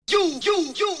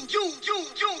You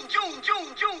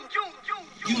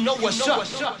know what's up.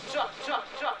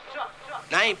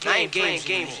 I ain't playing games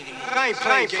anymore. I ain't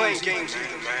playing games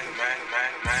anymore.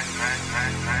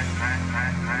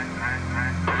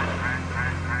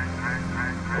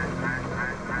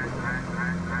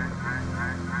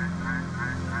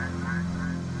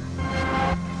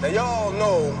 Now y'all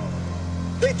know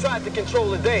they tried to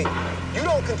control the day. You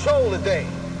don't control the day.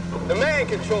 The man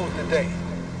controls the day.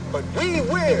 But we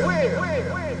will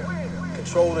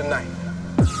control the night.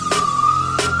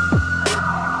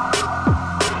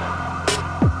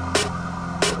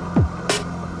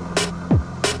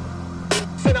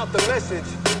 Send out the message,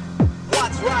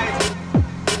 watch riots.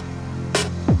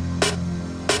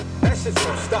 That shit's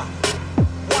gonna stop.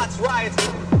 Watch riots.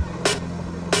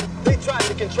 They tried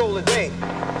to control the day.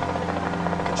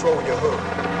 Control your hood.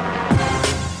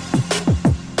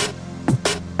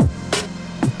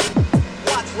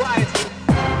 Watch riots.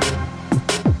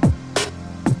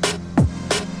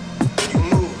 You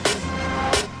move.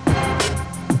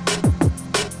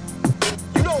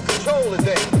 You don't control the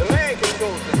day. The man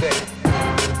controls the day.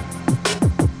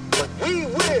 But we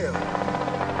will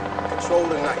control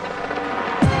the night.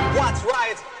 Watch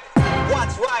riots.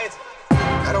 Watch riots.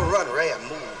 I don't run, Ray, I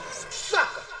move.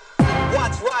 Sucker.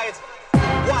 Watch riots.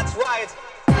 Watch riots.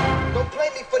 Don't play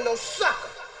me for no sucker.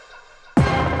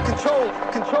 Control,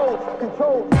 control,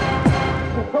 control,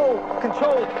 control,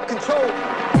 control, control,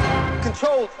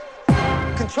 control,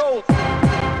 control.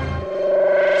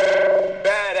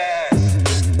 Badass.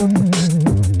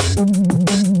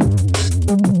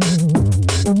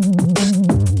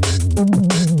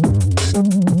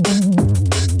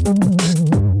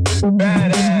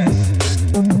 Badass.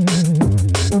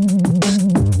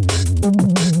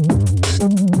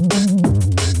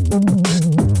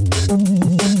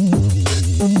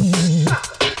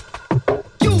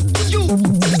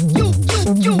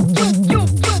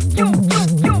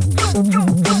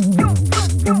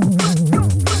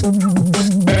 You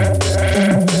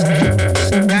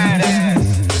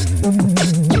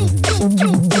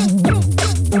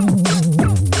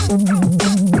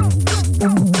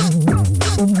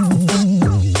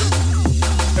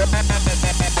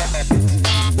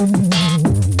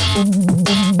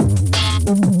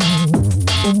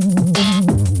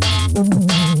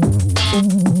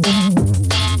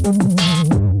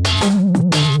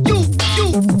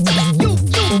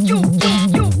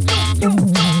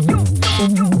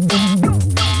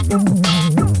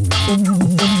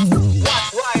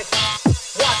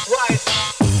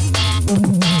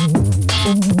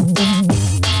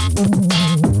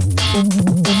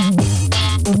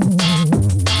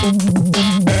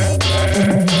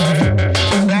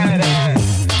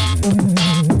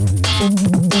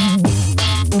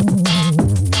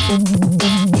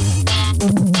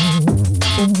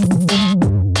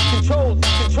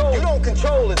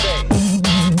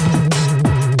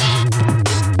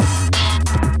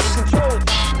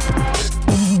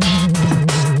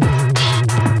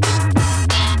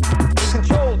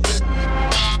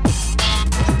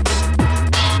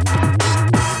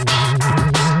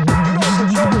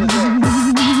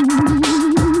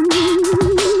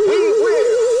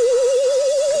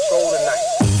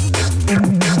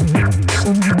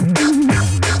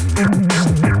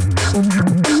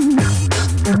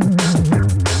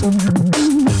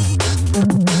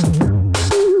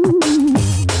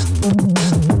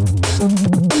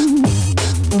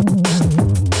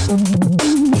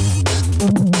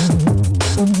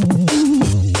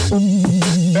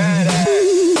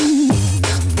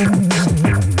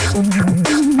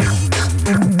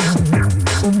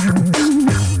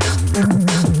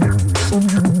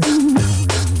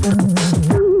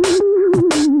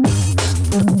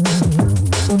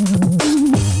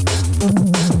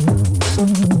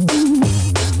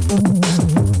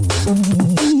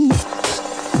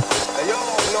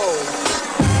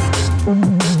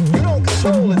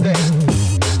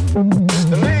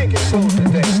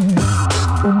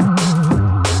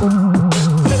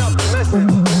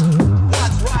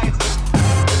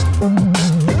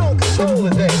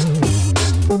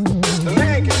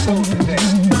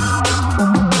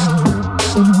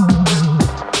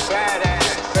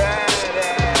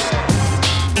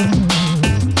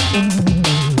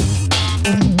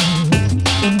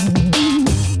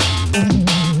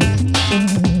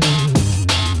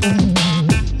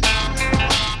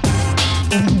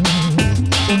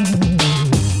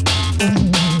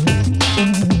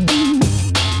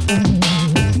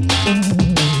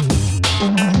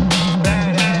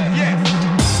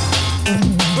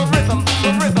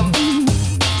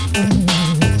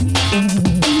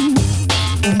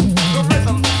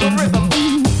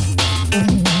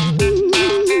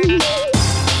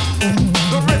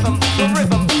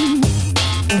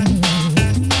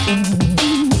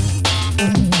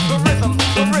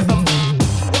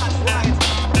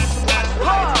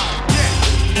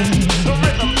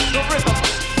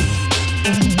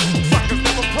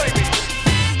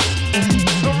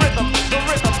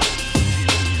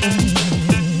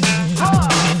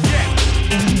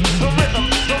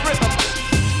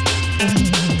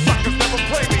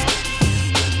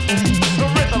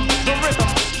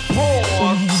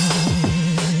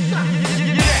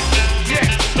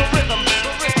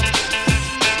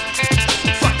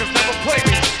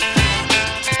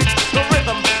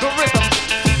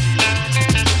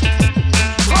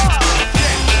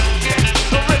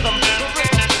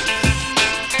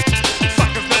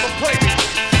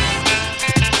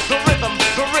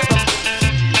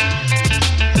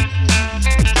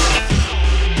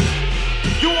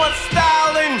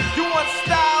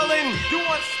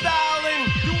styling?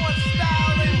 You want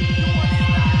styling? You want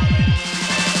styling?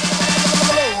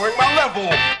 Lowering my level.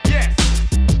 Yes.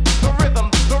 The rhythm,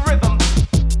 the rhythm.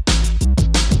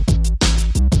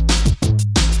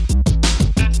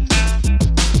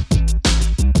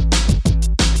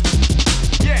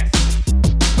 Yes.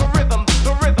 The rhythm,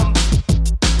 the rhythm.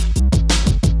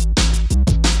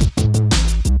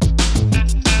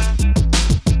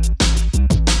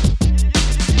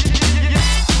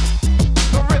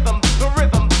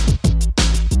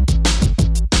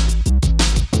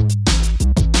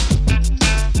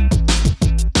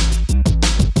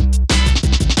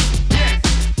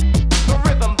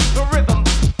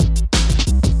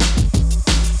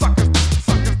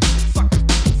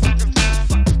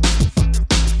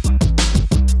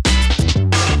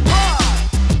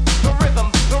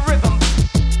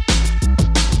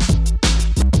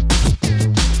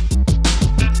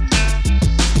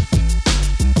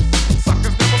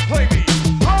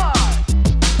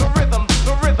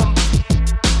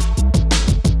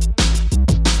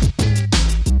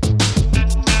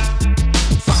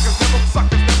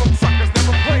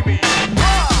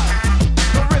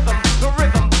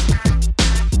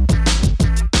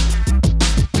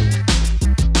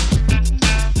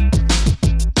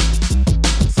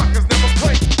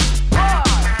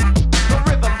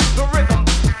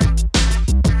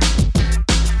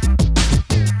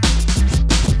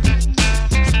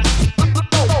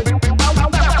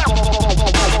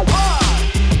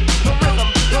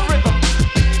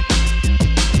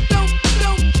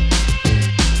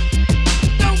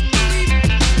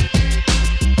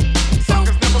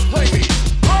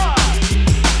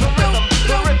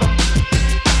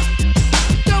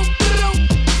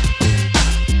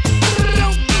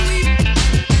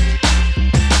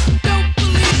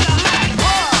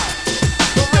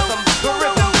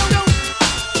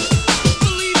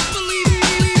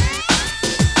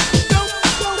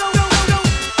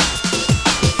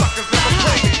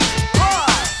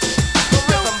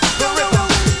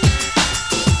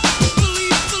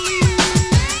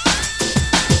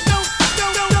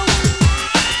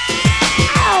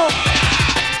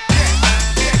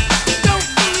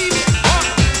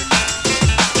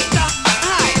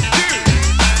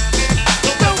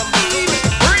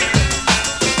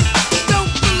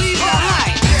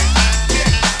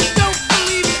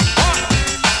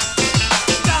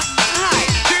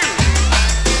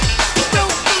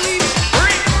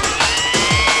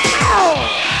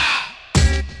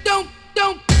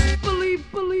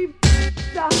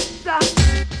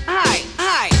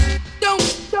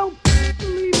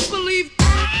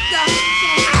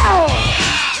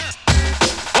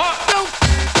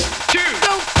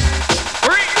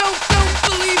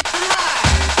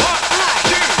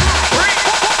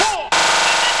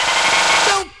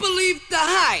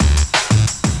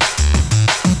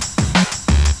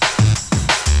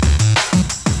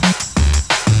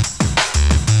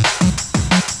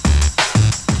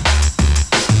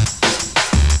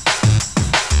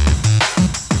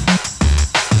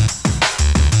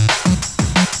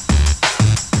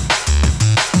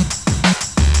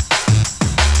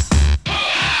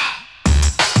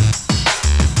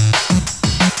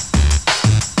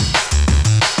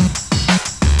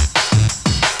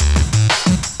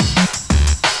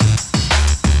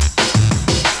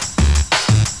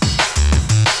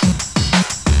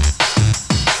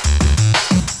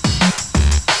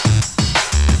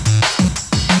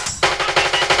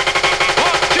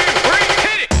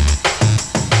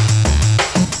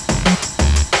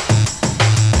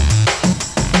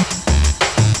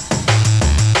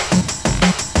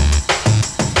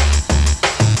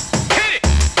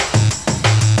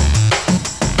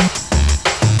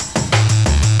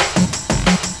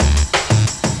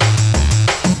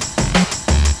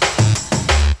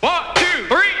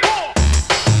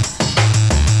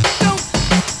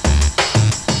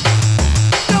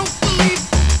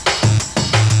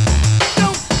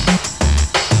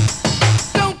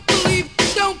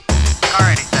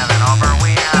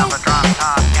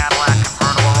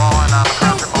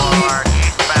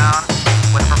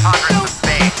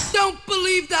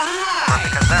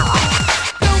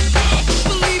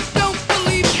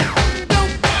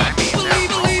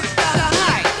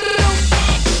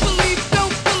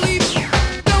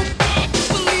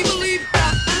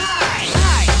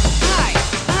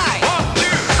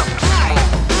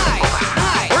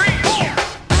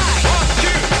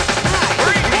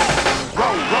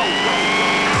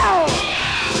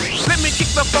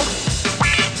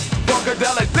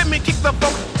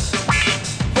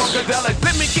 Funkadelic,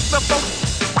 let me kick the funk.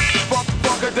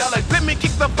 Funkadelic, let me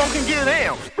kick the funk and get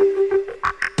down.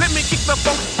 Let me kick the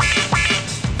funk.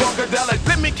 Funkadelic,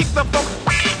 let me kick the funk.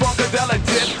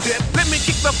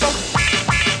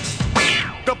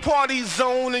 party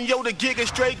zone, and yo, the gig is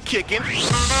straight kicking.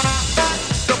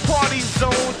 The party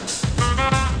zone,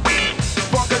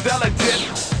 funkadelic dip.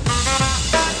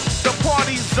 The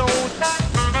party zone,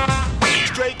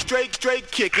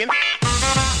 straight kicking.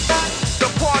 The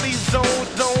party zone,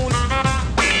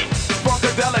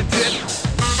 funkadelic dip.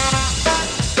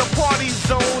 The party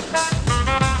zone,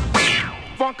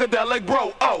 funkadelic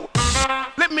bro. Oh,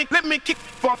 let me kick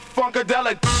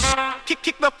funkadelic.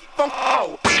 Kick the funk.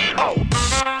 Oh.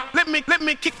 Let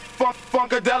me kick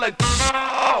funkadelic.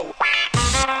 Oh.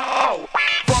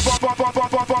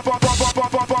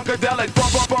 Funkadelic.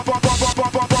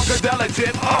 Funkadelic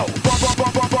tip. Oh.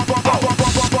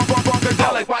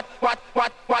 Funkadelic.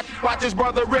 Watch his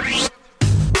brother rip.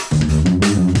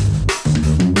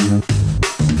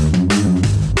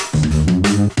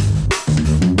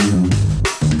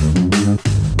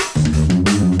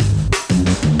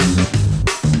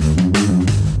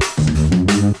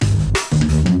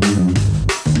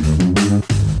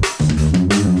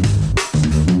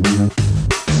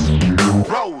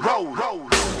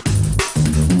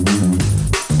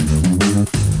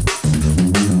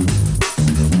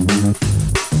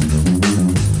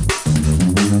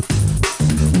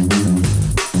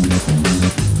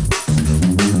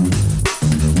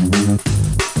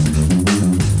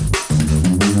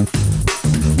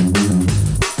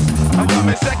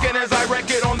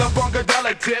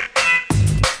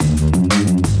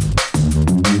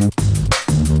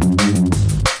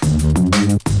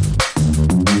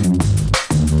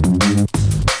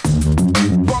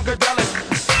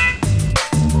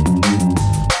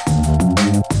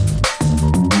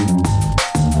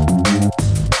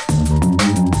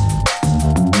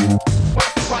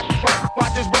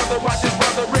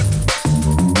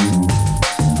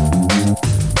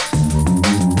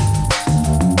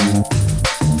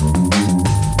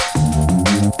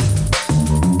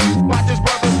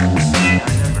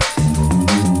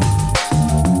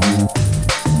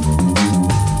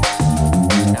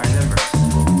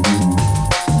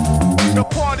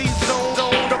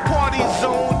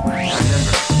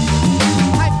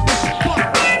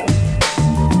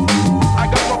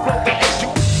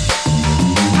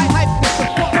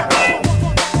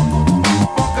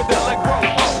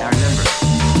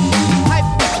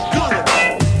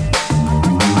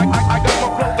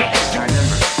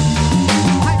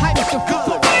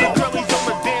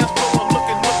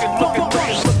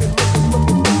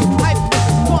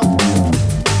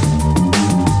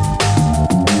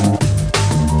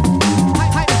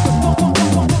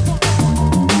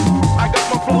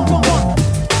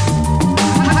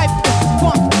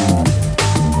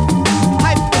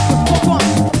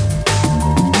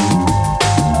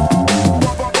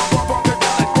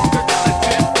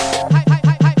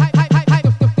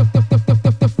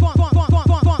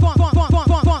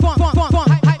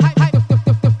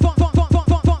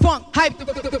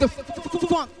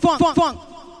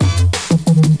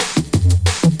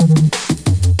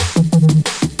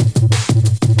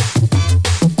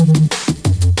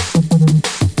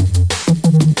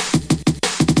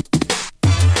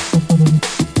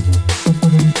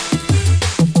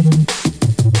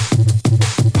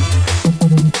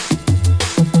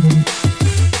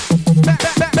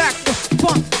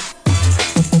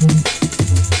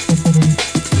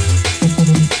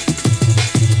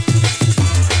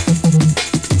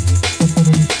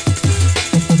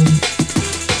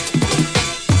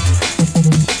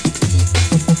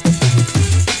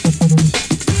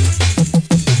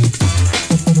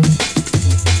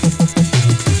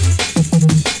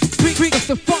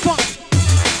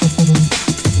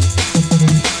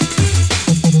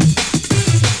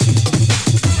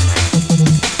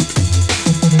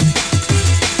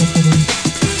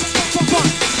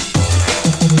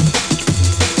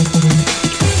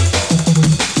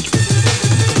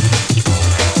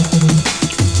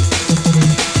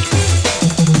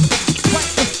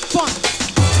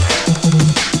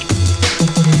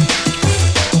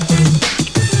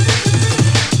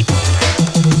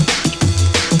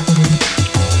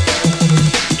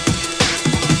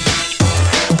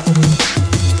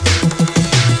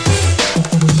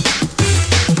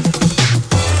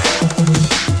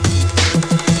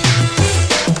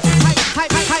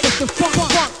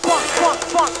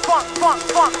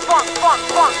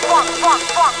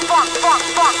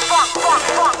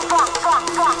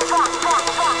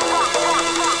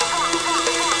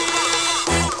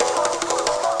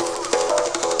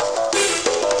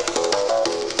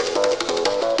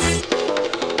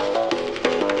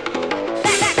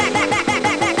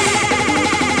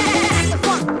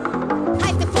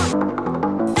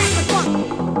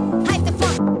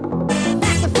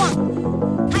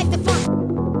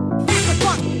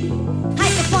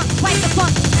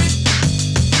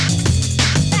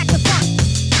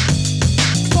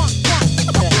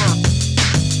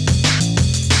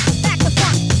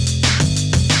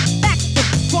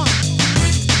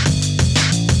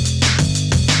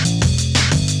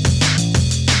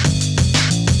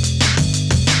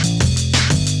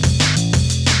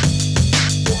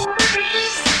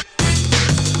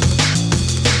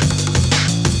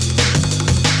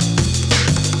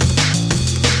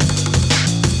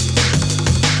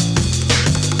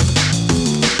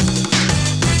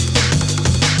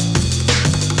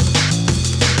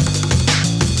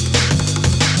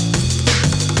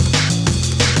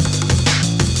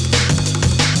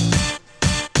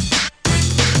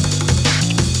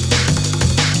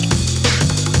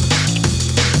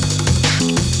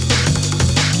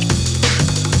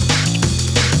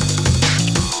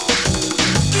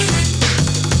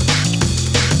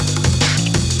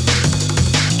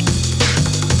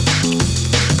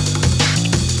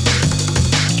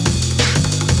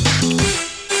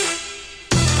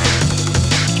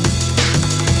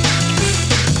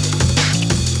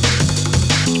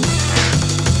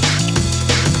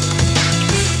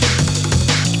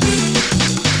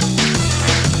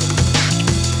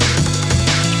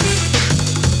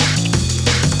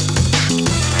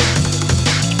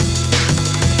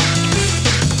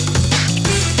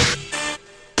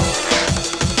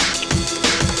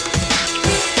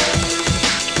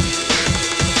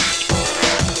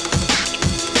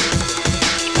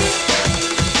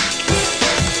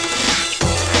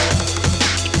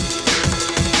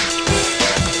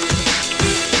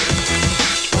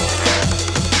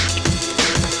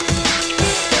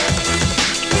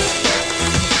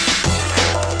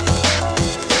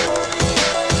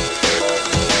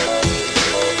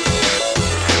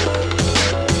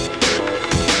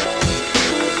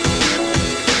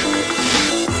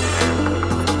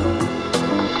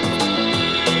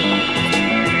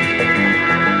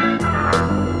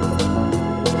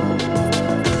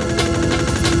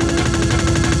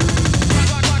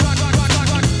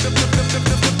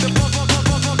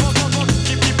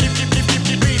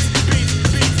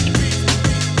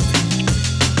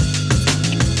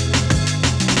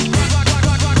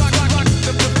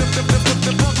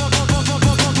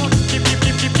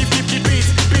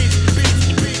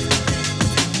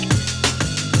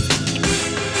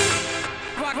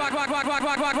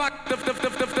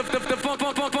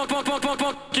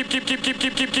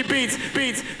 keep beats.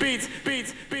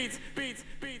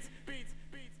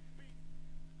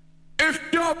 If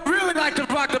you really like to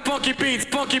rock the funky beats,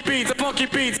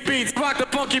 rock the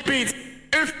funky beats.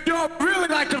 If you really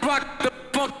like to rock the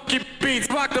funky beats,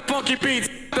 rock the funky beats.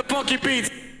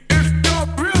 If you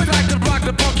really like to rock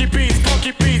the funky beats,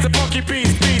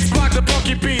 rock the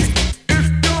funky beats.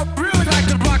 If you really like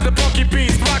to rock the funky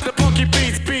beats, rock the funky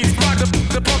beats, rock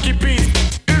the funky beats.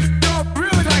 If you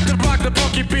really like to rock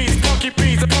the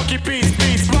funky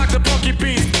beats, rock the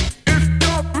funky beats. If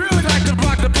you really like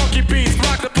to rock the funky beats,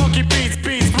 rock the funky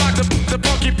beats, rock the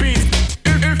funky beats. If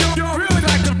you really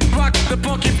like to rock the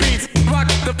funky beats, rock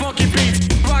the funky beats,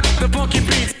 rock the funky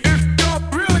beats. If you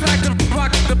really like to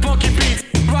rock the funky beats,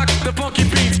 rock the funky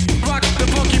beats, rock the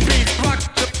funky beats, rock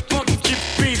the funky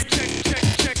beats.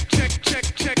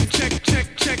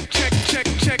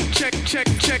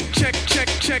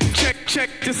 Check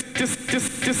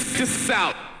this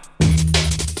out.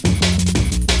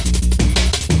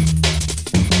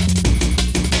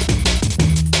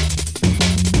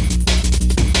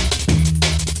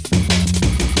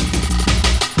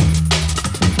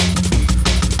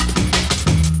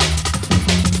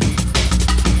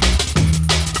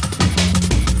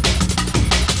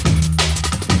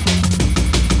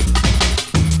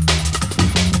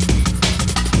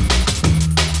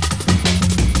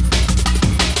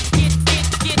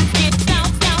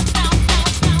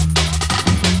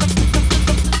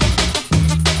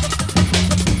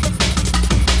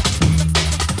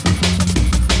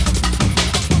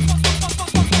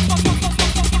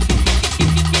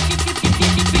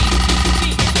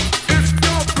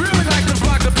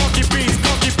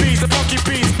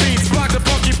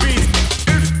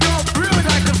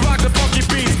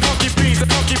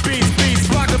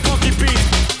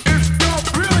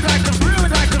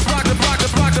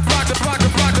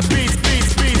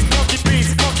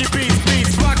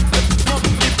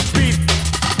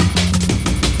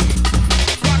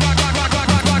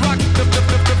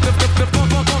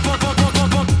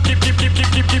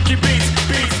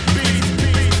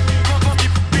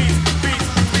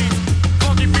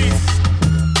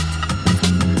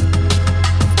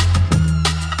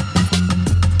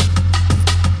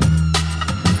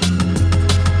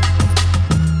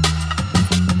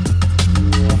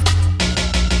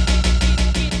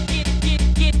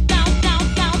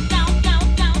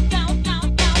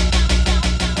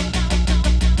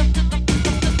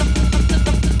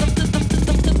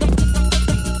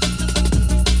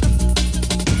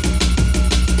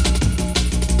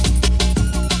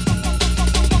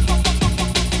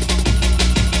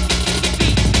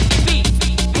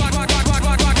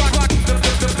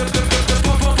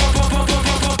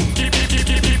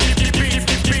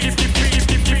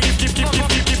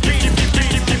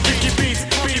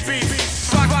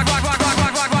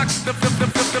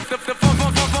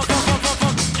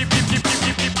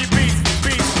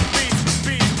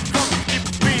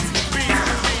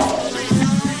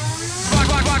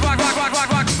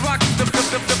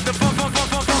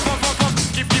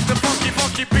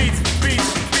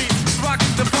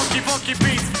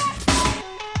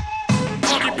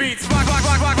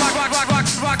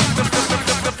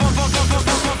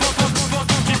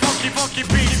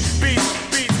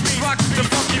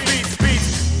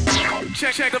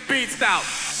 Check the beats out.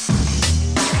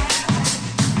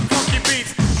 Funky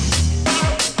beats.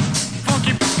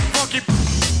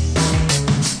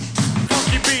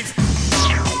 Funky beats.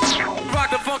 Rock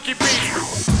the funky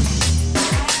beats.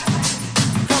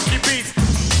 Funky beats.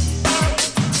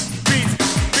 Beats.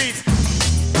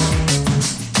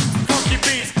 Funky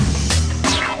beats.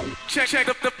 Check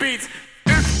the beats.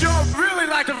 If you really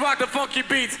like to rock the funky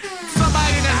beats,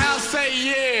 somebody in the house say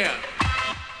yeah.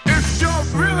 If you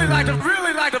really like the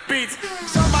beats,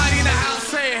 somebody in the house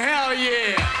say hell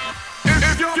yeah.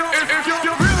 If you're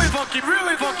really funky beats,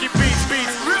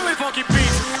 really funky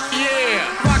beats,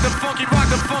 yeah. Rock the funky beats.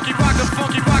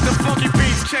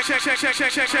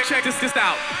 Check this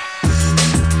out.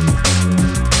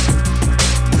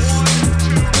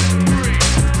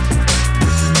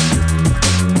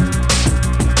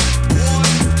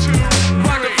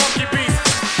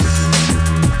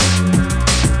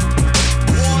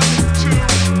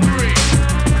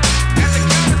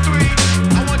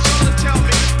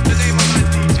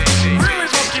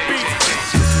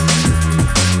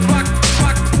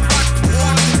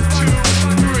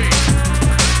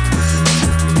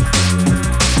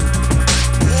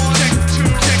 Check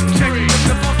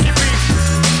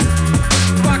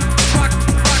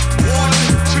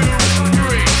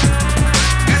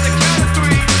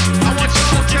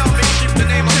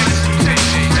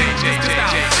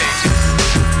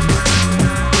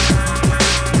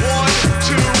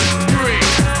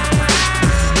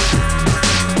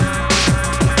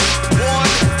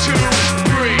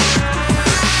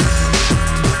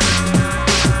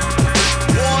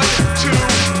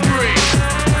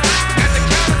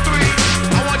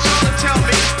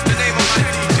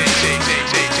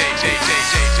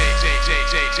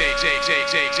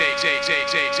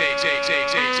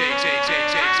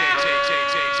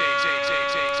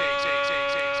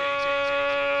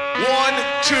One,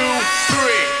 two,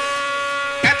 three.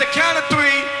 At the count of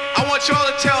three, I want y'all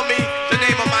to tell me the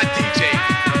name of my DJ.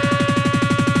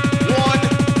 One,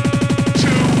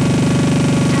 two,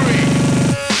 three.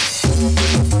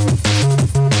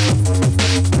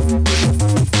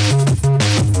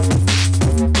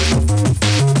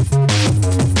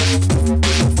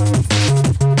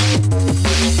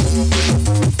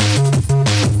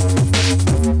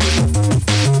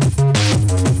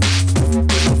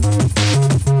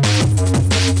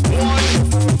 One,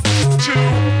 two,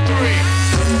 three.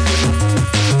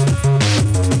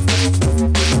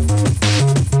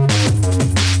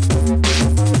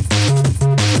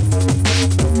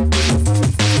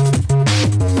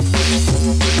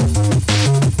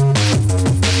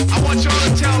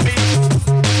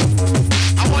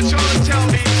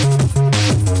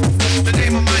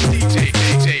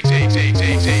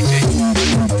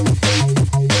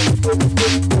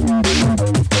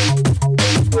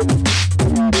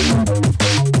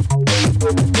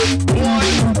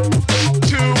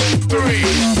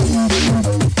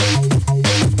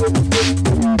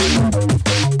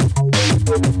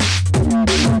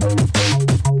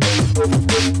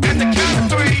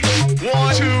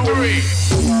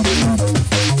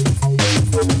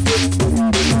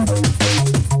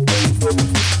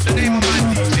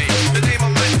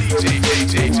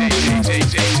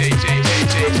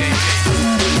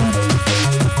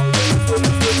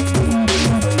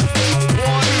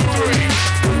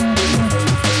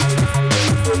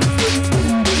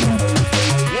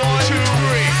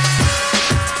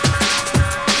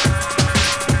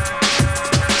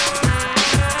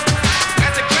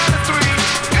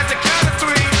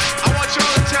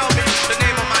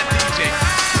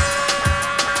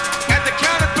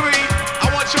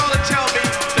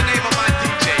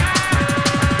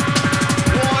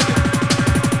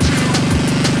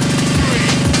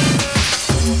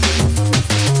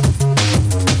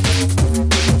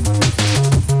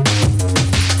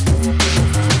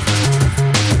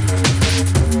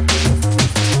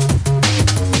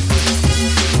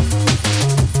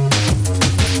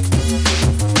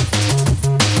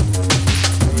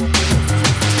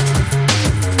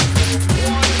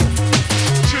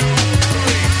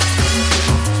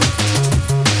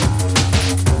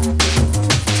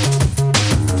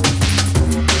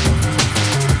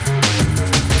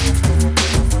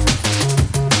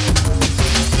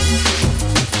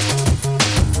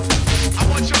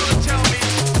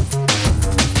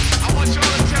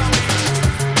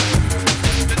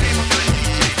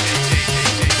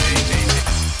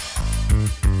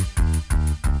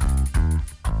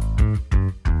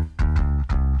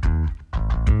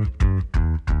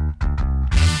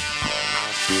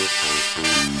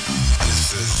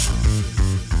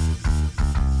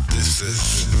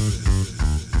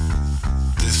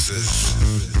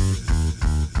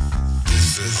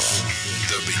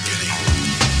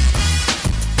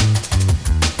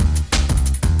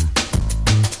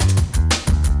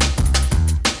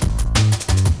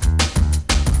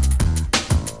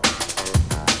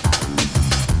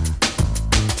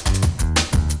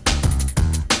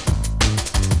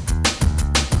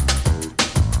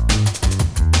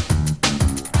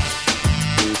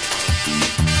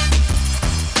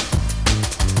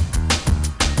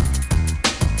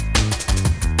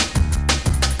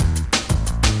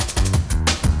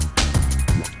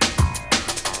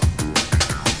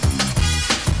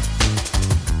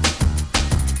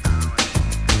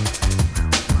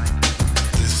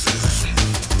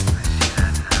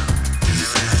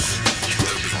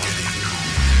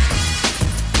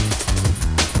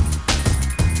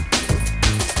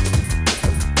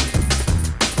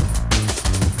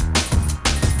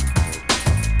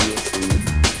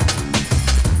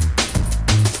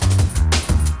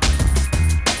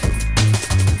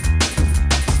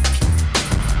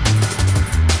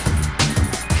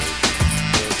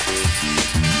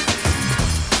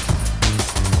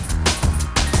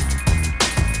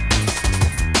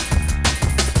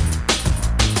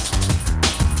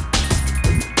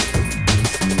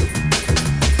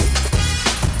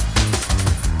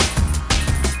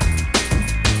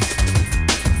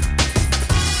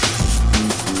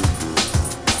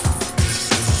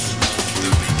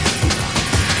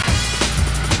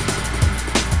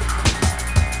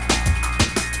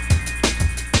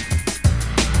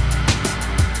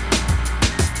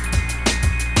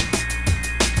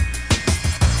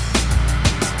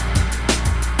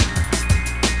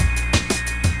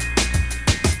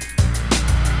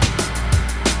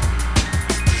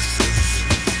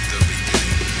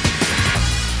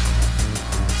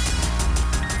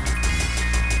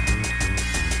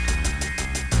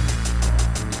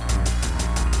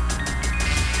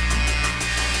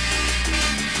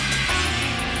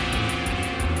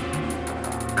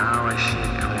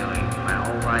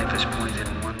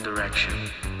 direction.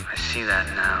 I see that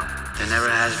now. There never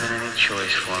has been any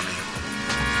choice for me.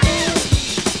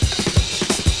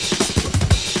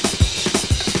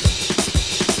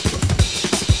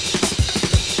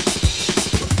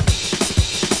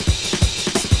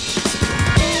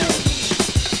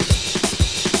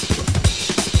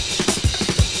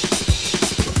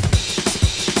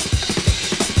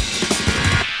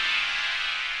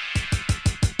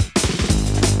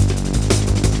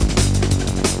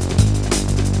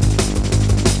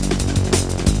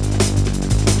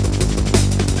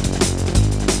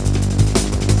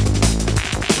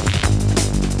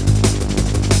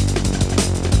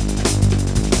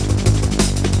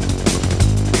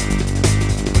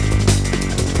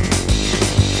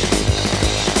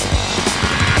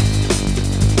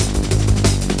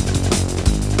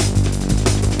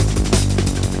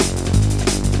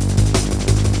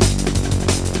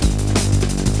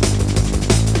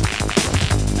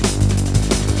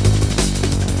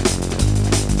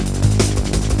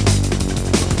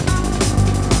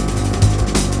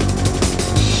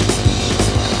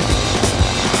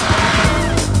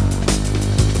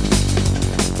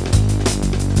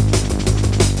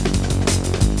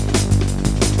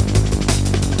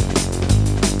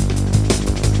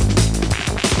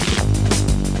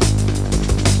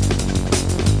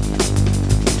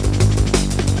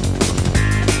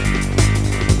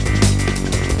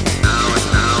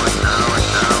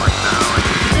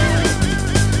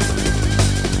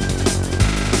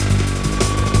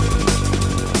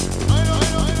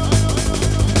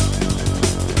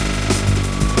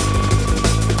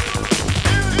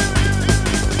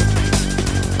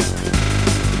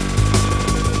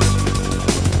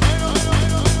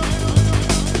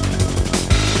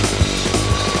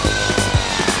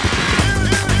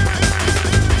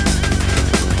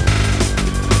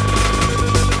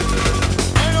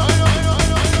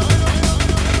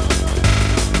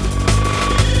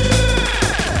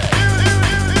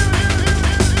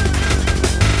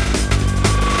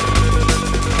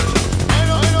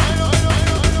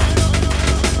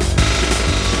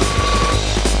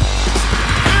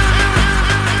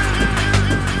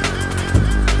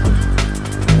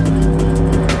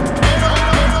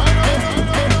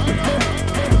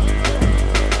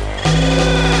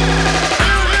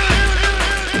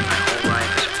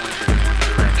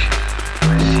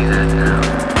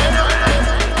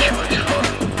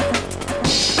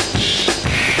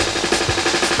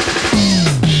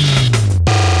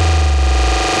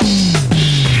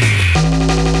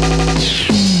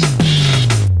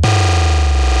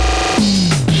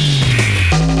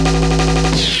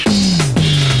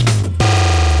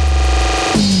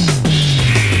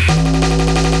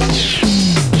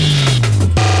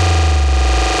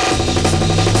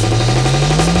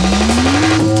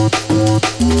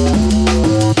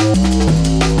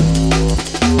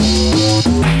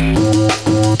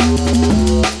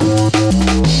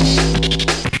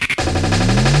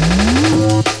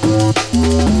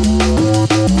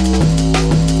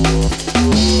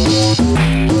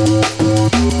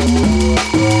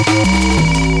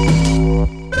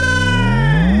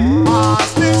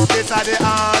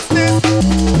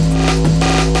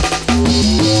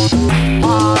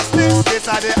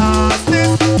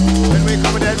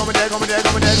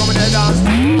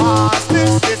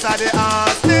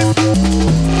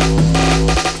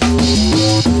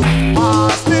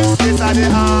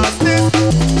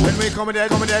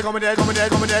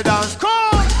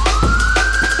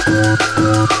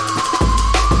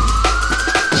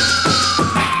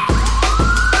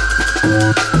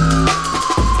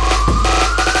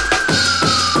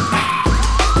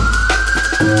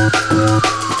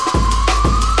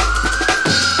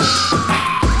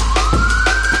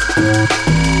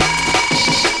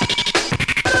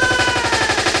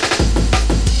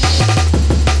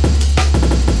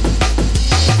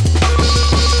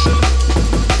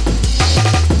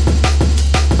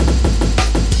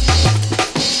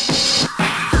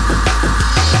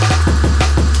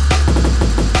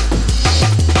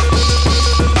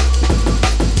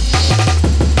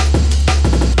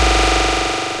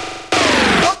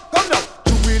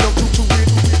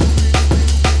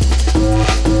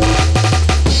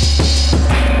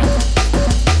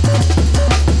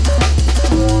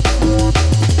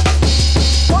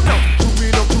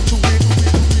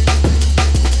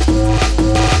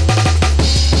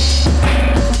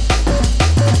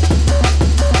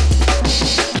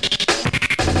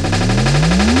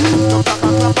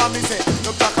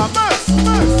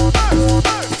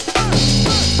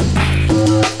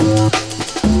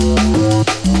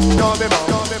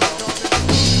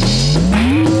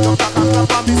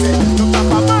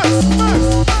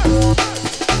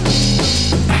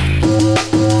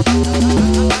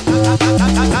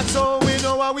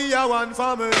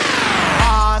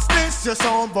 your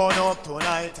sound burn up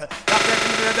tonight. That make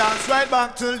me dance right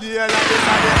back till the air like this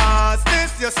and the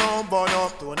arsonist. Your sound burn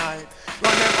up tonight.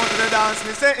 Run them out to the dance,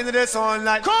 me say into the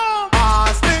sunlight. Come,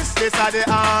 arsonist, this are the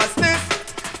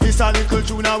arsonist. This a little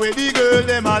tune where the girl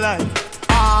them a like.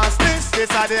 Arsonist,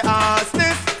 this are the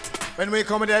arsonist. When we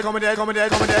come there,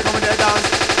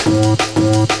 dance.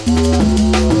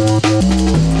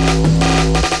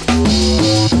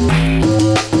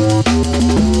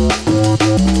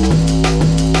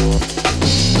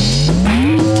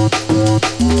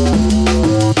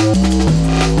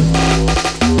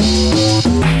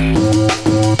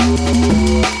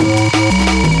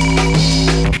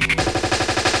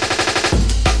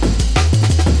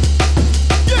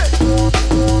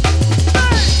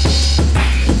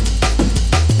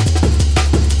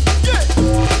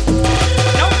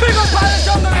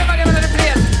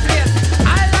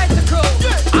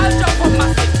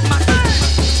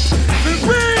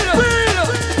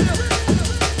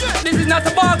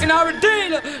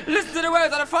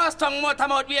 Tongue, more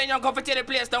time out, we ain't young, come for the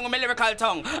place down with my lyrical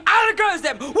tongue. All the girls,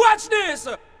 them, watch this!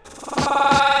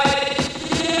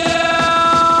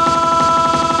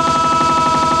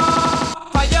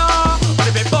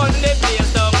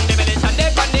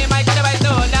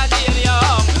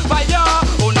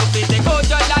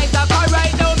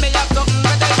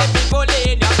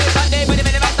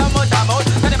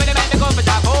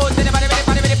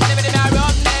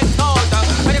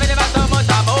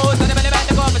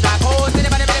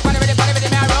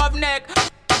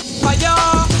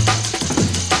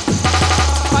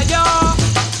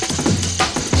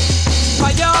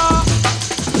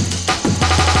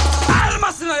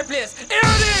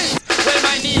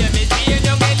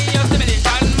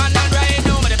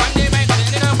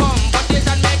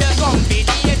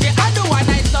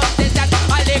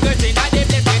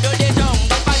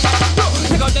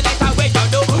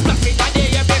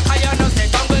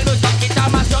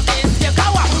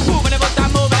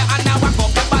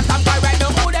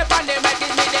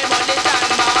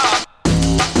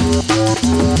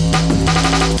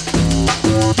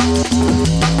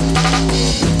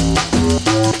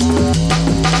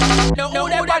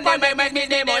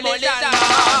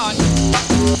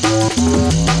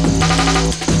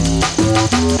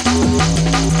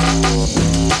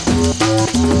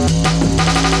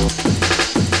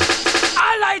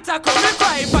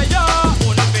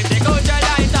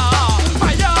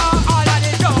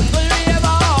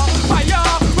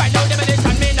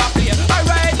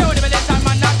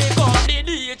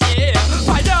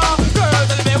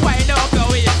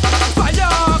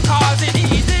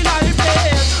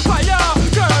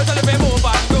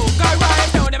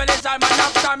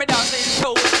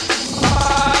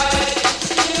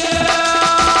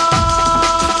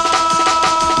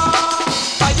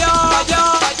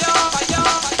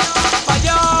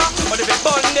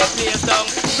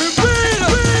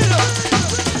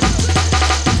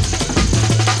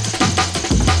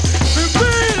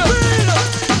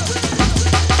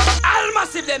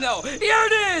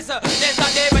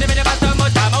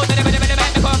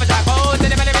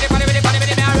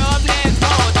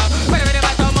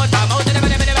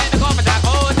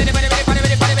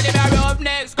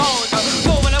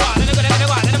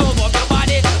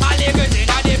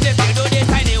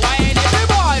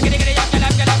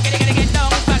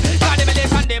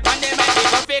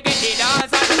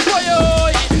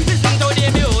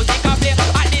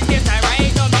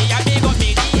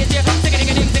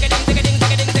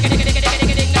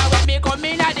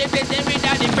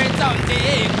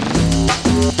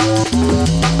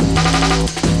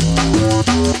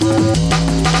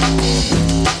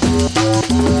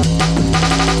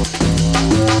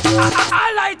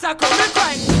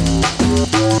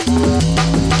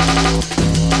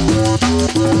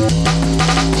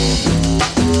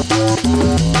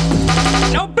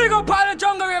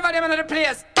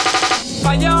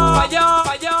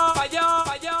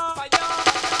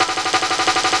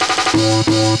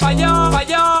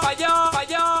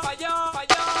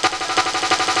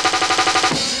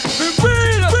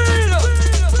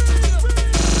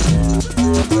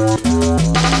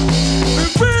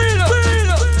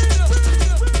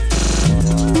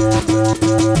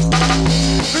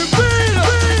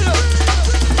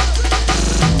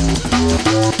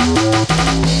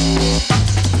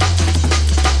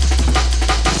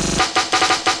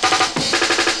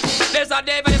 There's a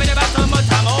day, but if I so much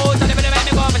time out, and if I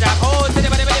go for that, oh,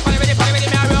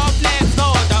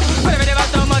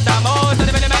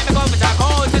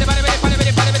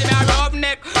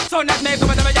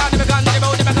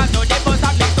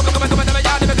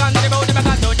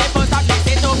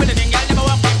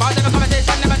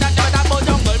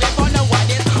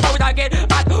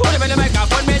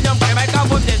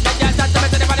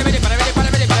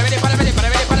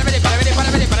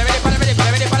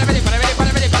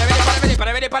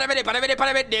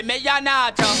 de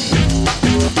medianato.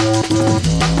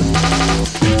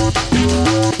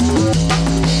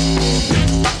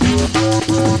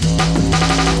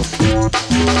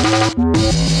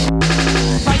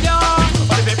 Fire,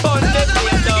 or the burn the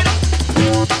place down.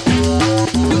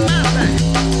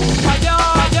 Fire,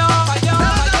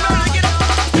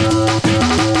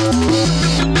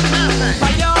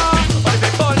 or the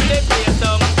burn the place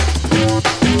down.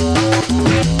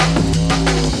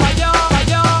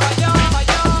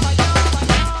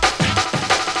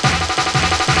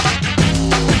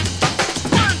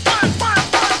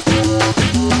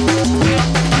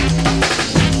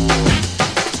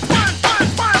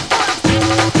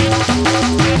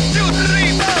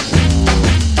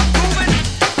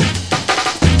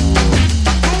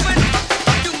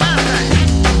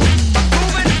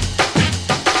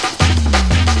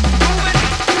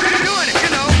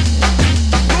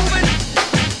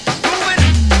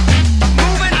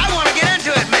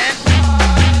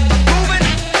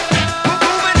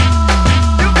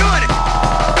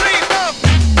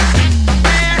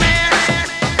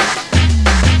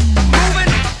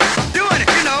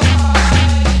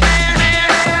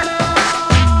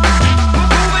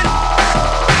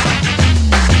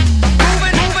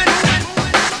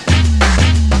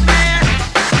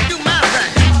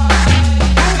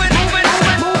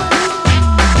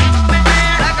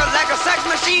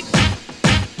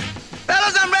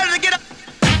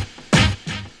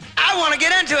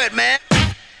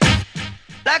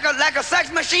 Like a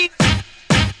sex machine.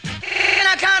 And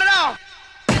I count it off.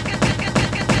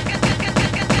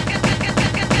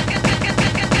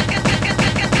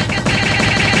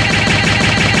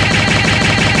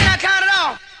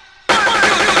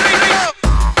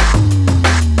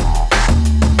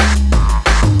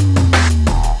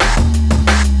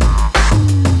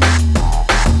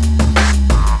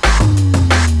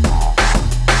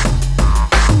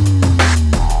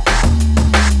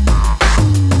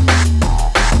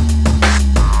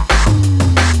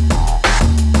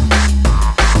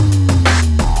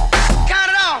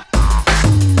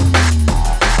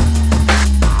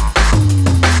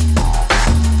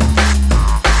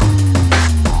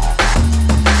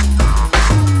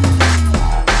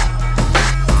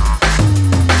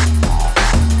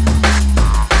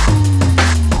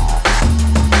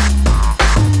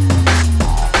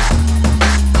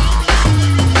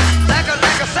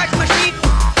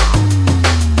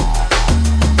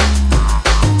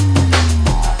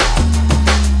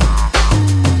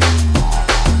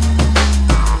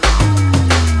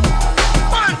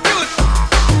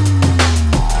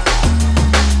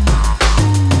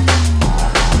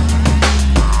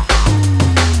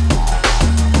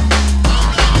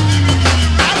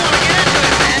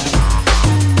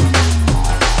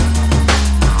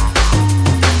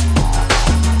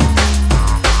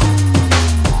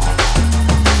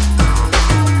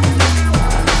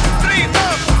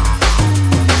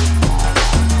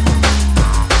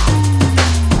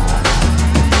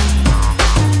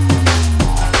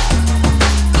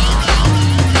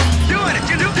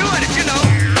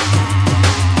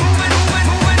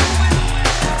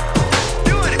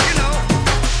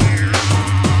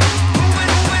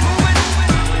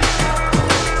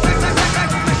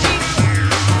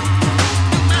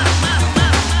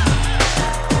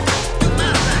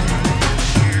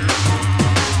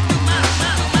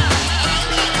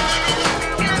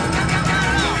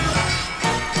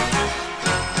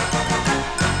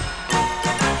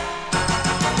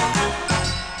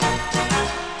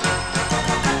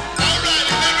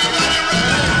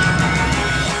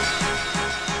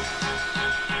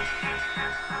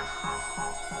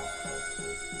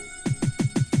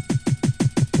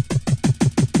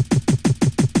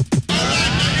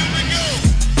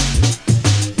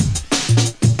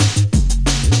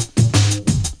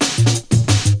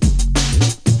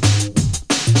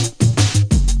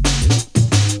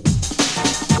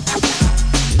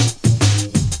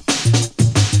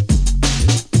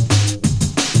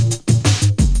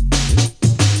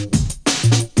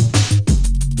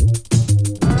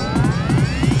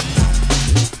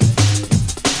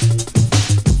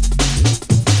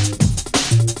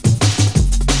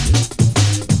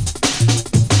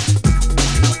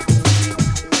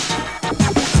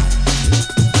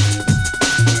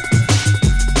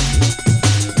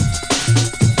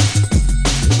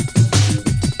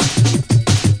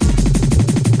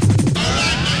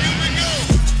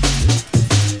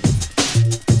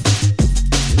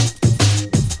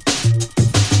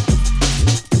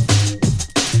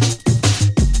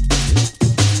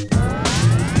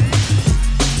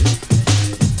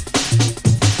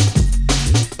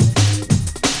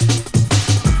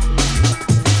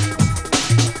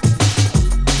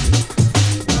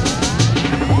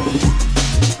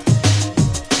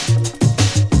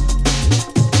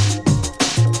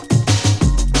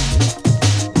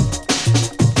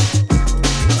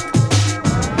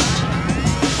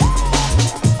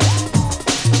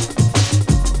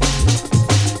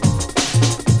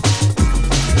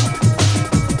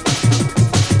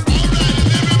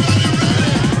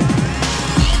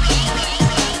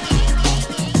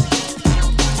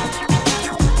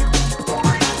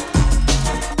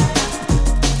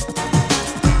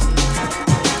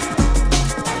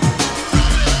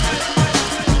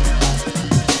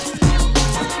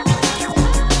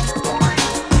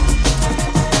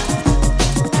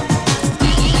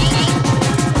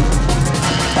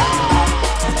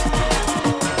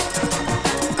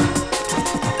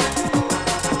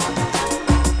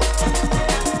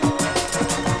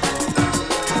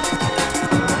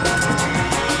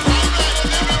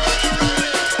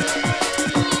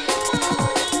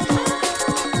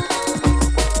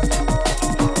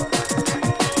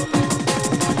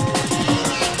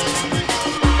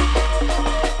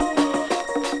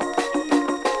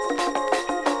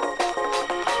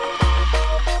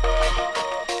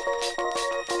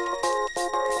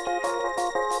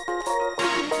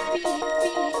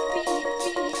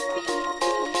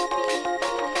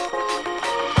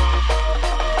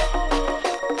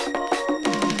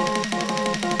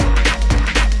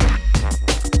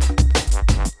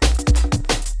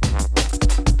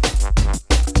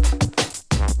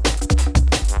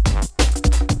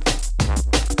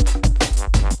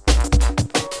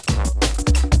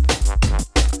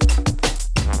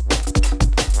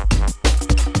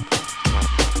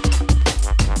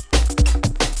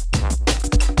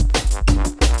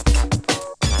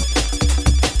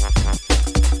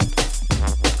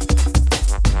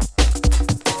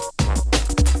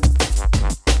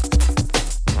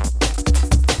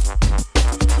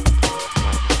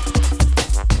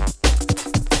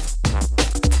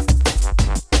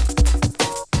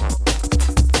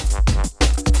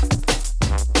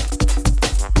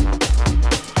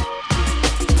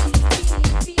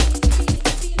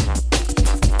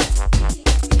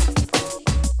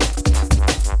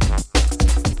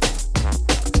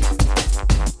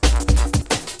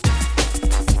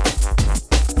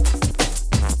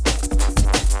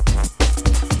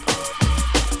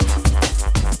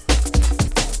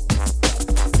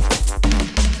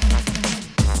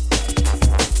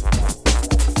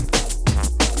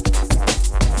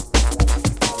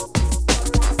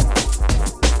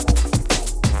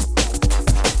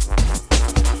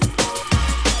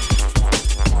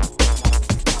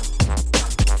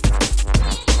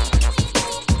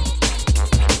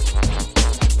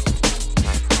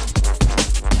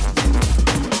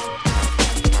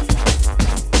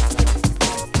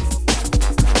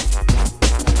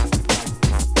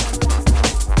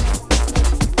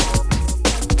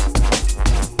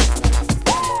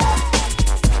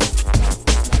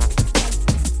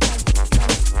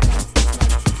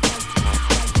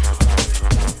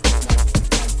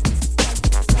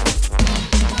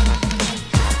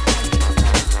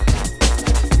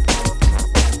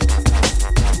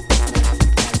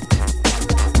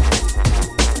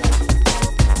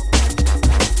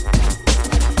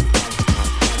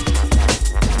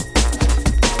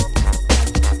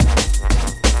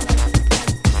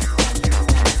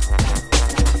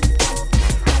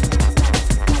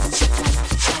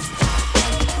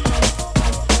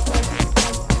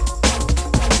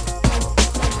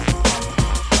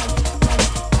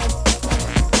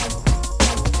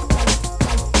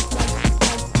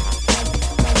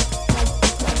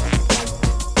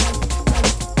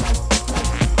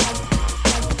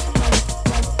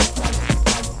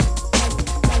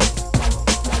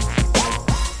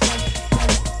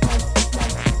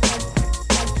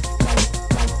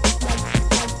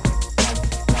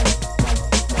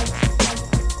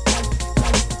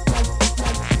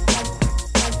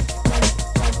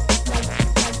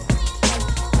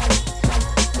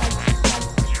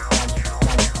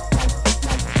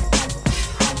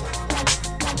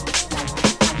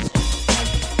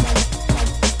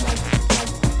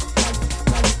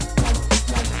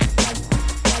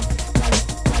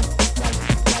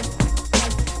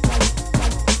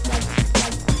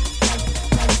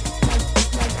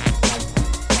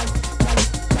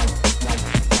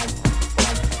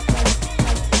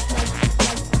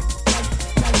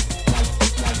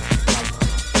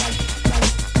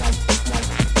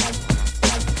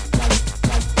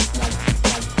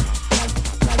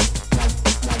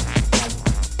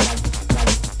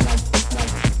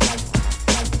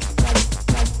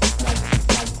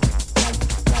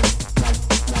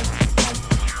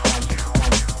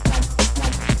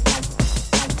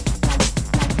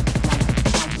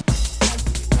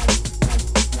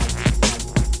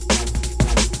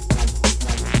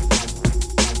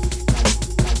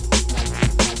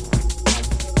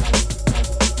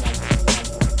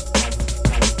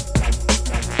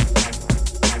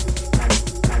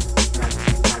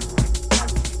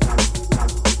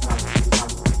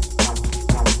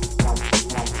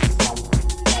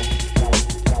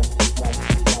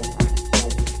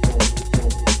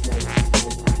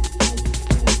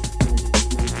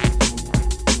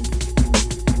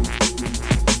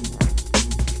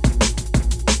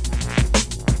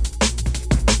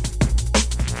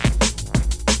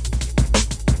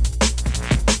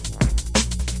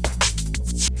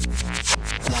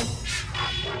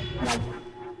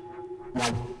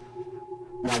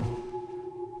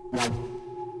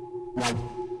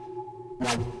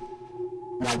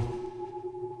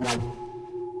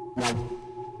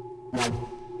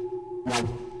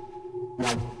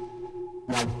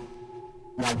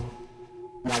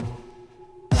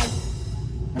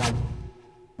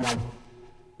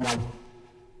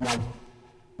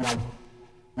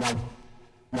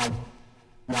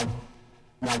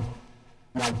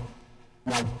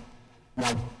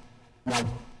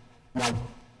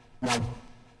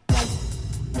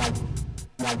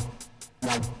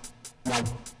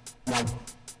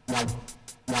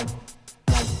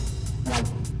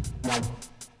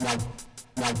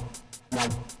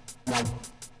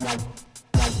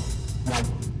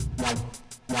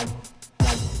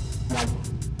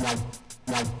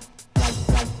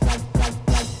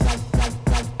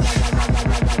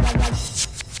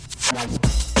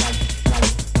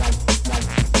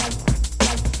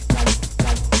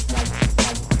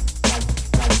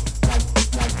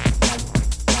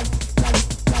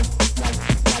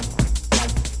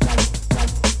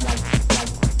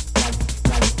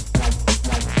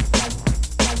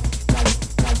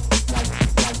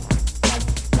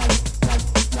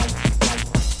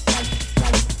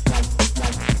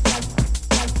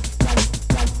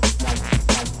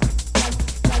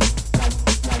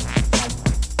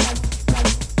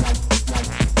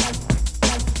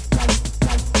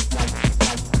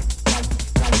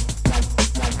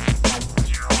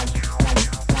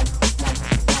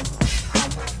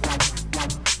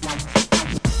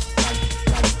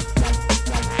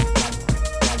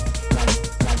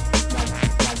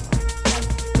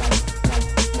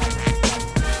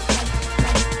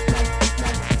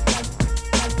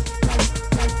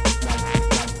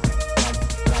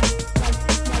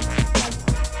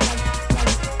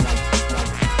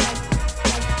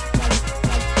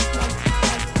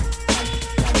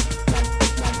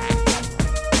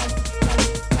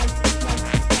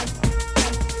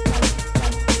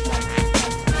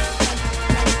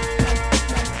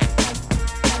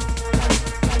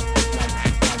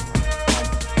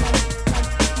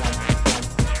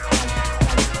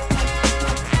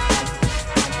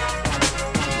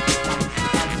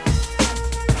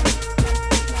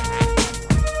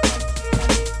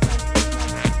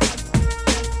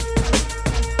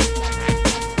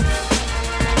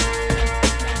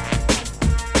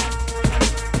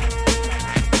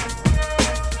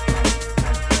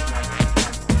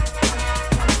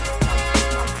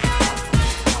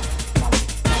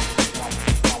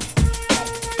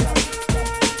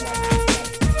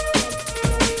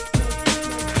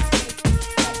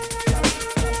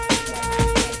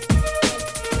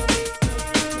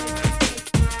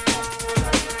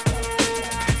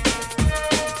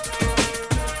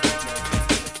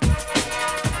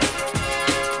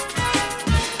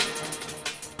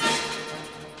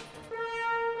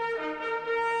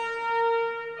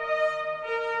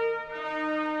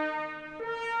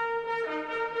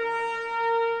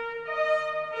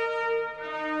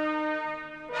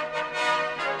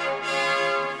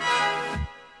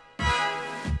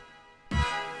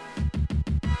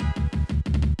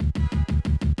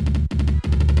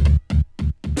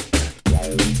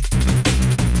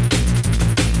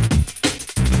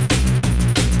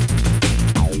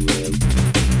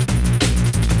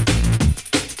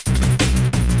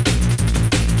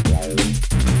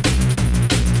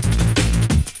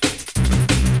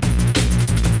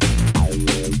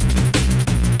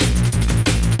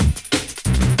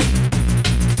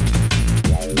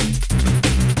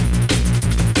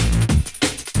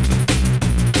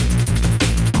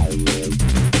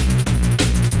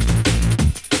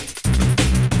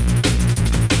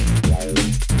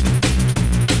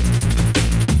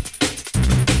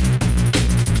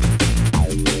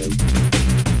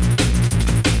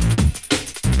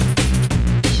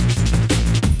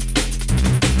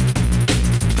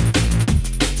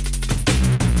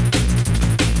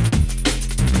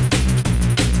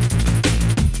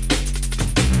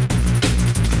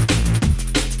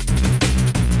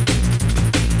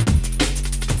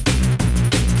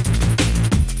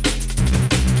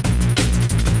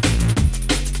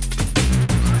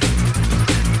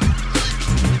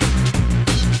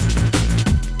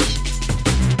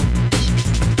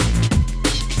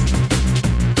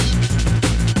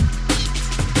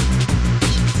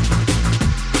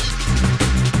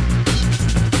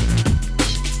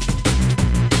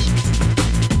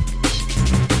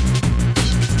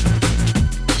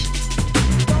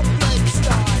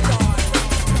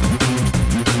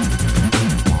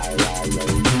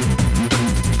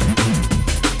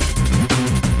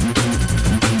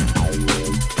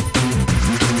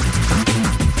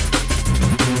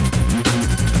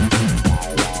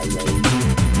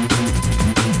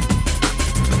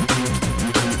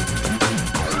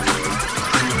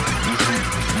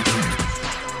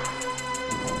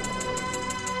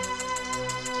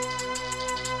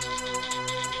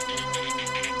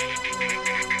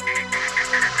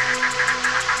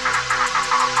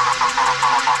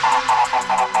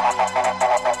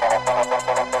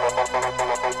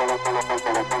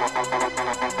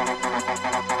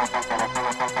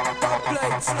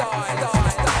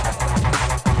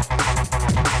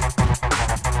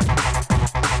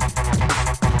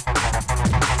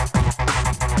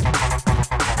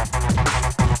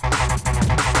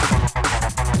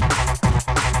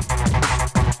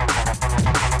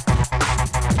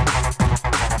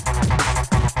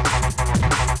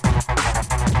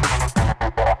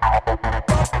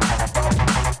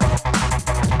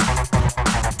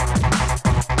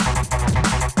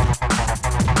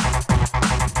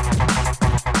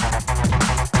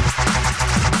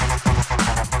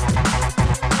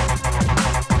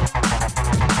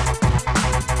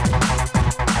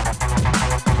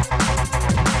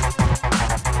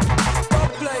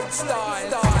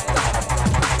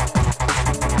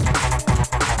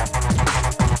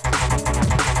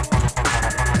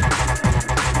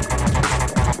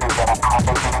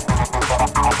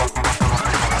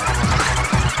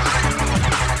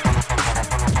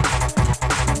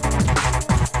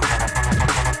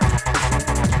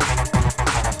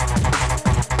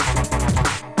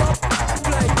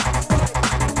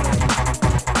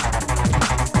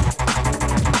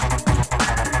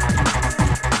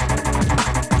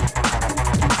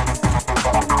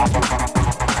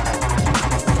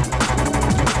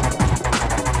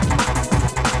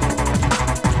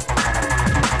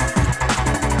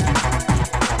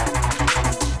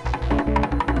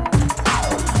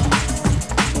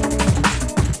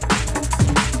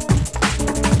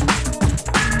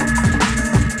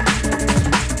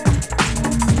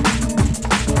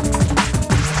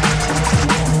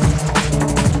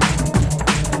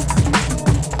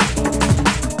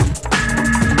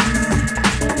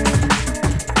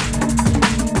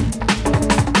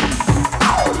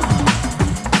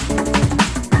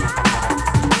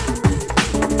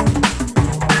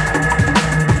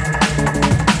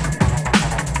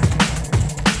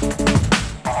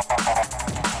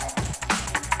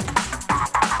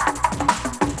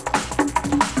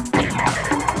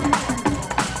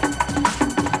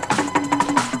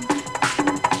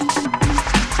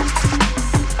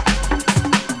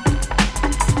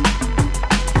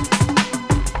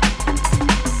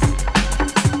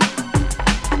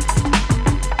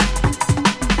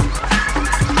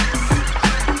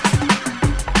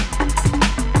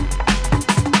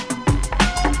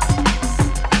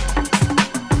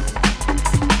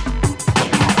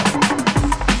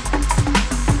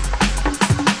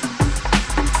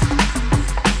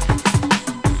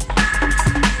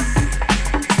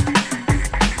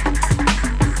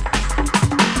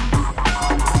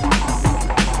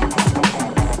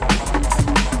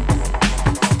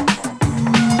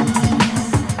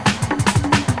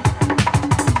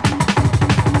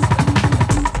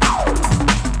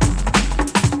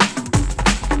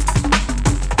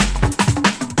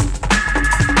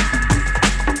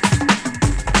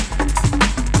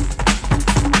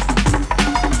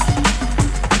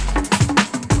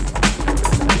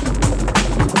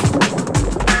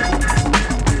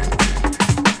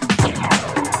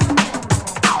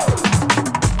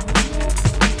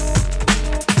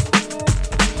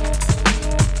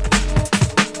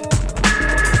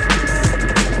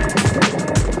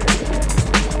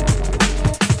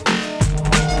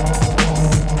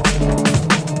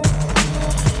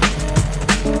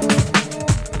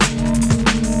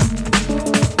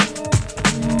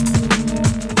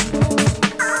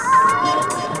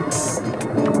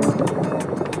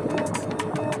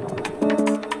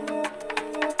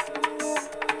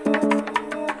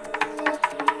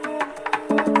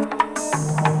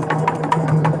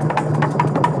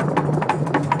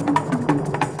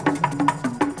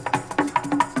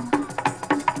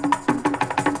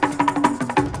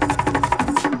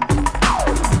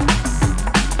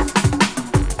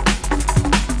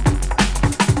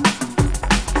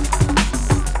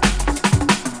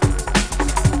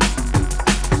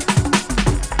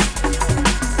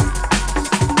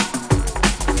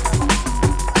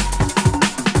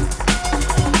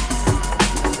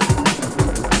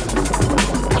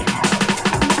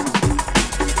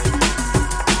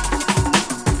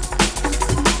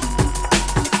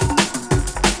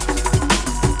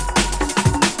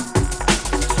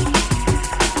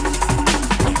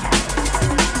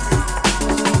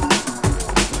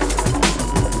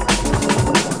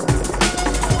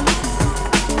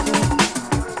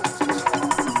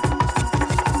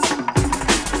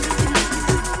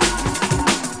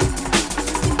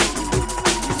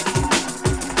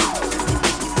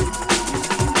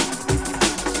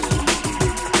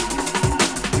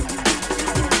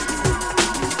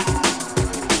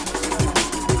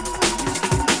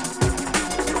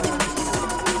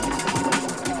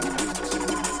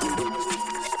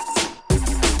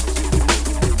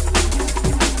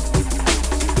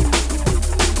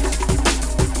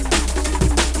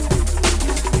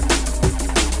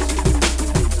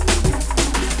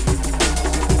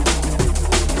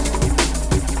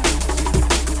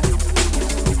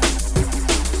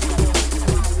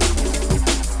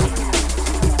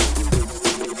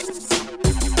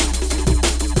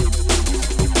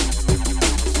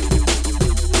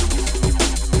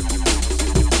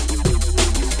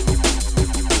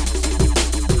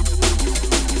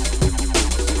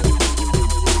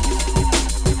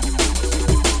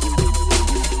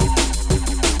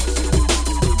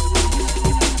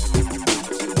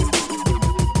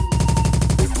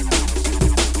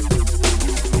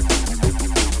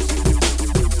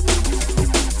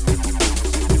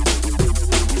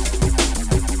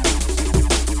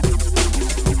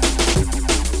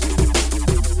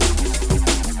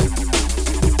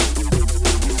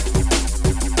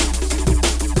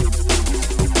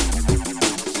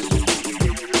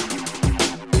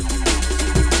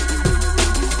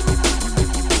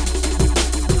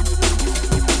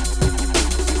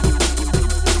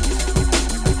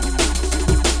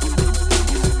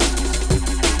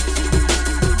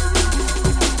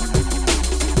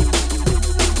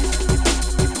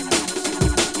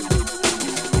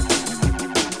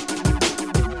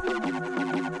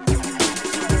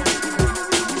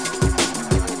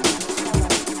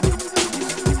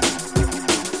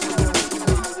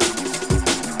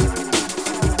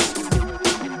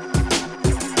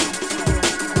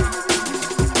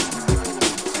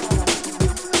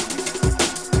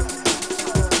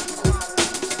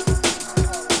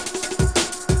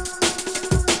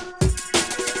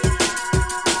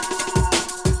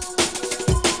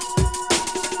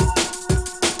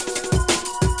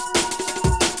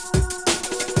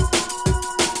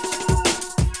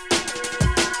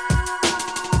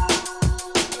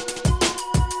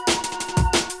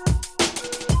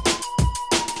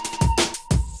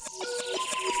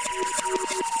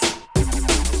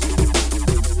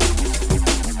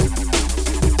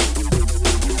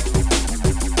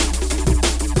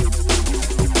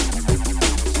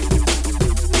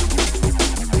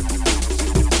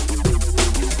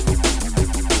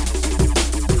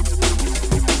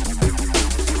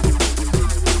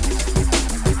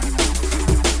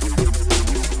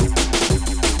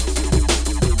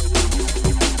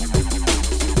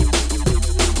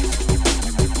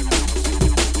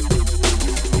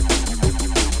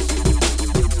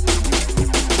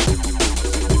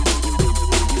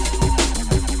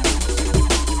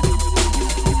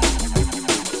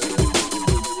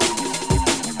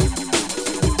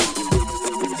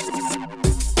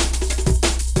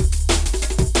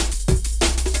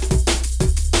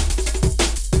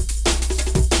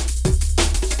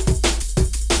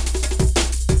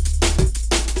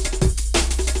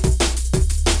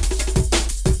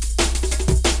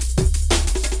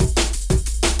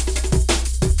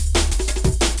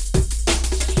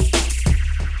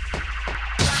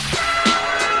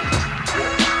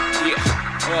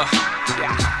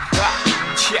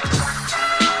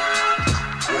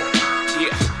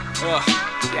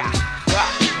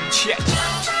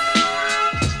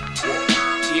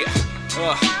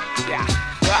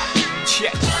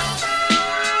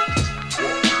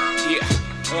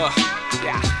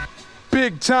 Yeah.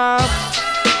 Big time.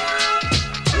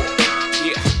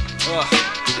 Yeah.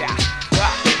 Yeah.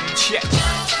 Check.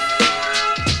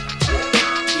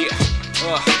 Yeah.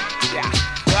 Yeah.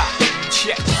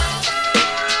 Check.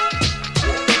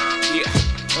 Yeah.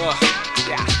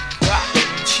 Yeah.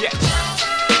 Check.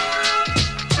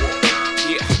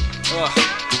 Yeah.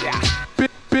 Yeah.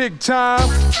 Big time.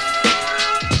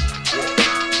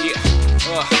 Yeah.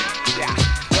 Yeah.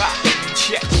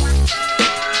 Check.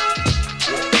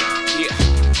 Yeah.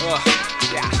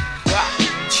 Yeah.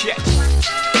 Check.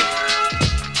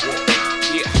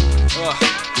 Yeah.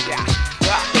 Yeah.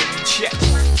 Check.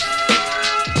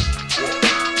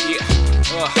 Yeah.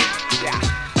 Yeah.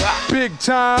 Big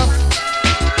time.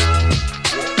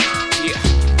 Yeah.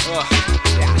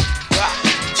 Yeah.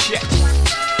 Check.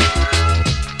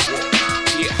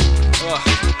 Yeah.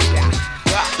 Yeah.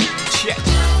 Check.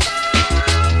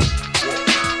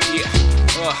 Yeah.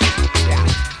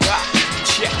 Yeah.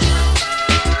 Check.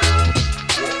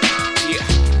 Yeah.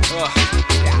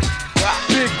 Yeah.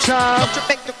 Big time. To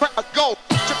make the crowd go,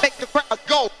 to make the crowd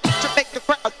go, to make the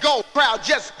crowd go, crowd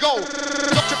just go.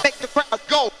 To make the crowd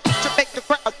go, to make the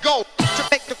crowd go, to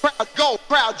make the crowd go,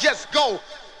 crowd just go.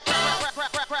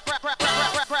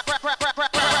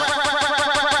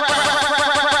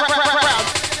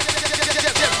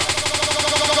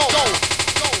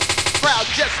 Crowd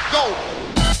just go.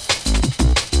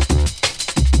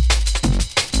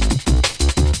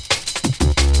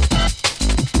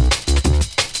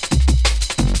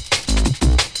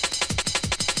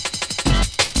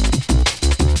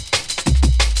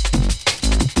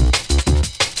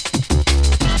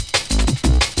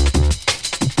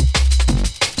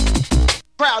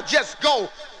 Crowd just go.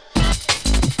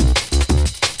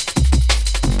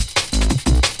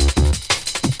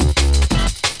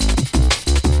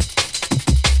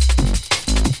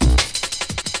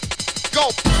 Go,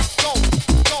 go, go,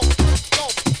 go,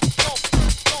 go,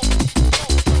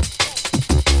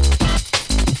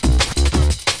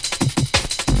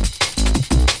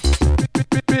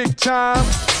 go, Big time.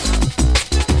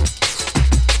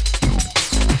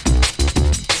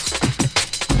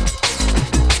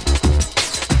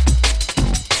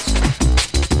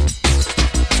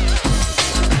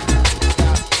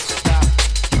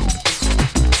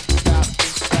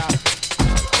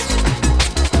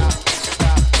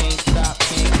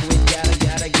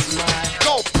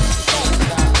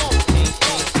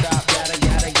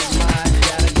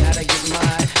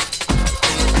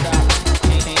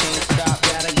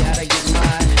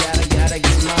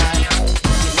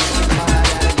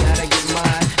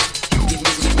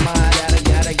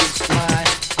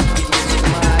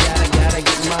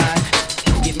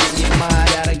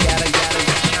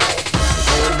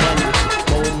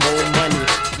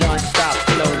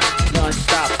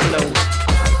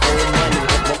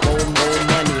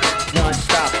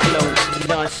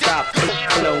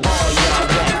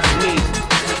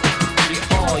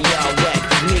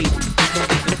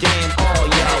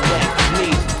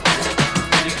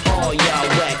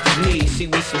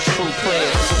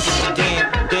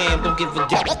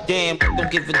 Don't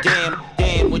give a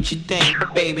damn what you think,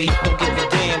 baby. Don't give a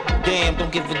damn,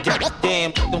 don't give a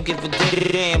damn, don't give a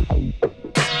damn.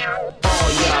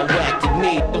 All y'all whack at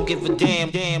me. Don't give a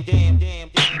damn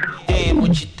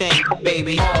what you think,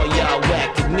 baby. All y'all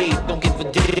whack at me. Don't give a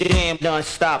damn.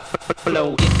 Non-stop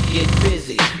flow, get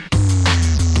busy.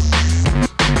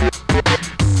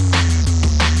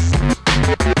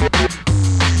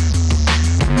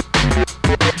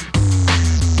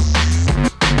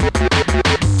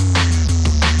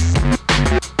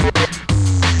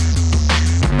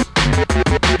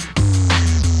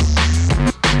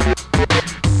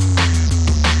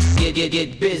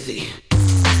 Get busy.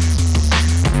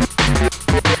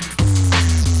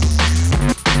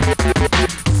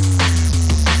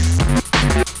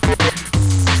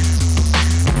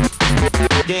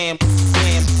 Damn.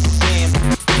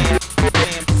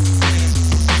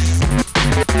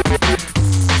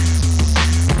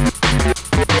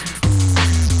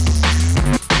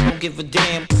 Don't give a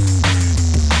damn.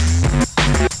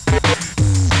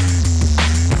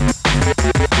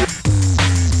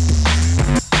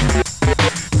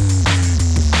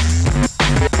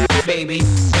 Baby.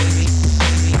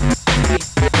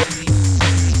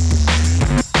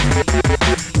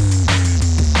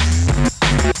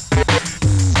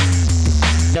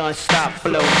 Non-stop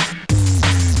flow.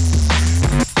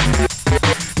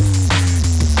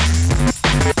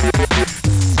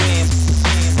 Damn.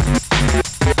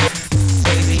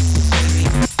 Baby.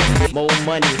 More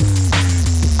money.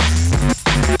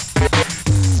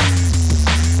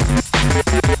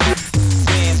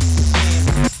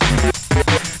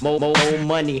 More more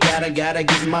money. Gotta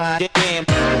get my damn.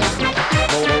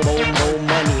 More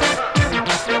money. Don't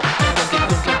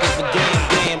give a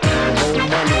damn. More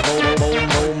money.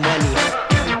 More money.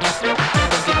 Don't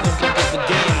give a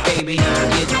damn, baby.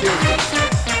 Get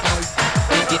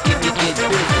busy. Get busy.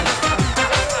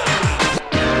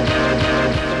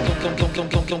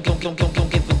 Don't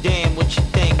give a damn what you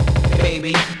think,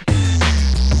 baby.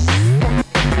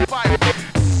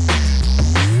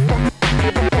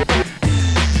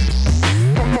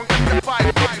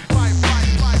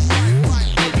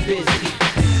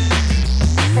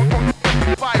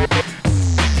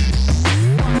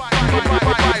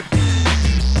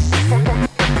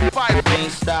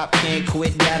 Can't stop, can't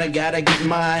quit, gotta get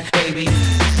mine, baby.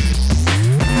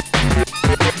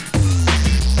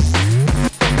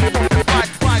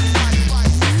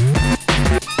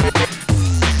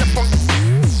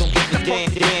 Don't give a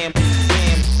damn.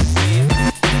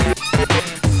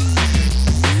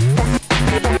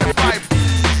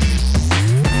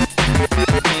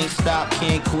 Can't stop,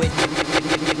 can't quit.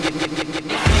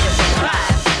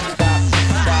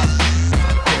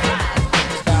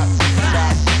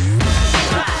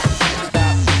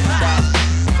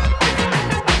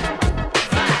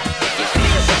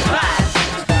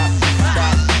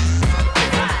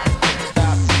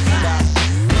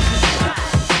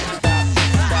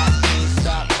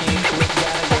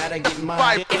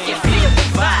 If you feel the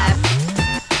vibe,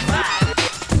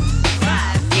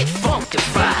 get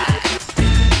funkified.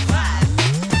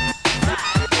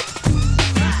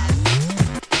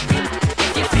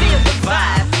 If you feel the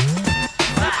vibe,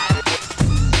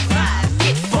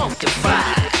 get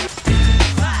funkified.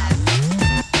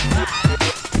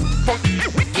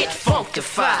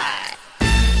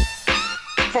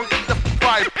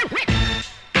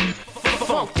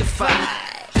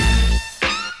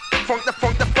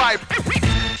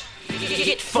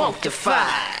 Get funkified. Funkified. Get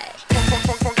funkified.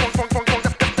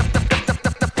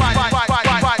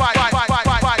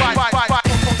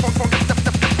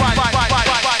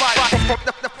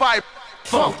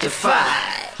 Funkified.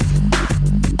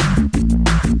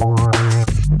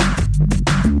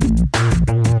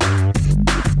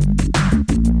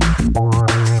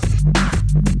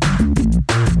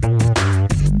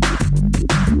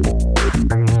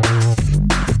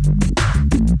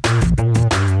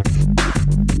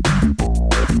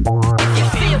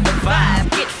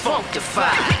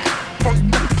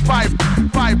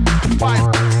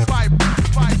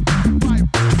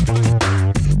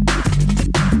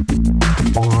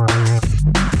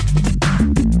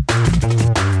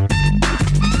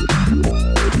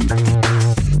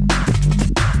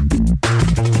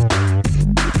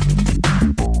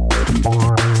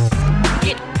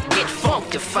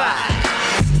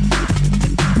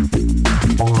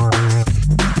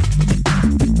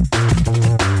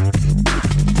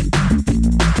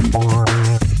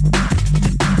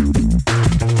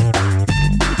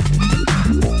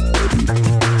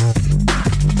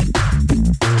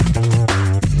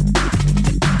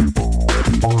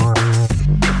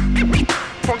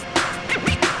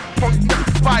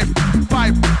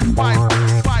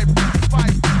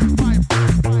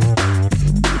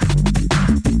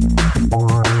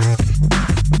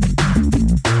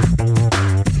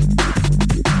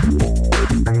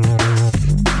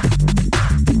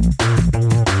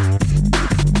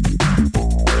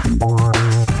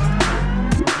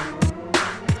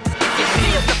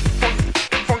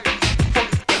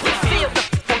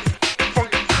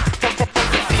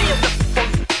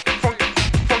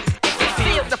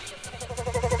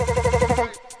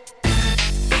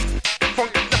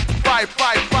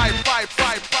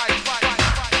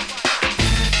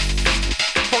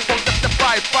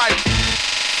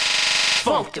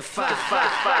 Funkified.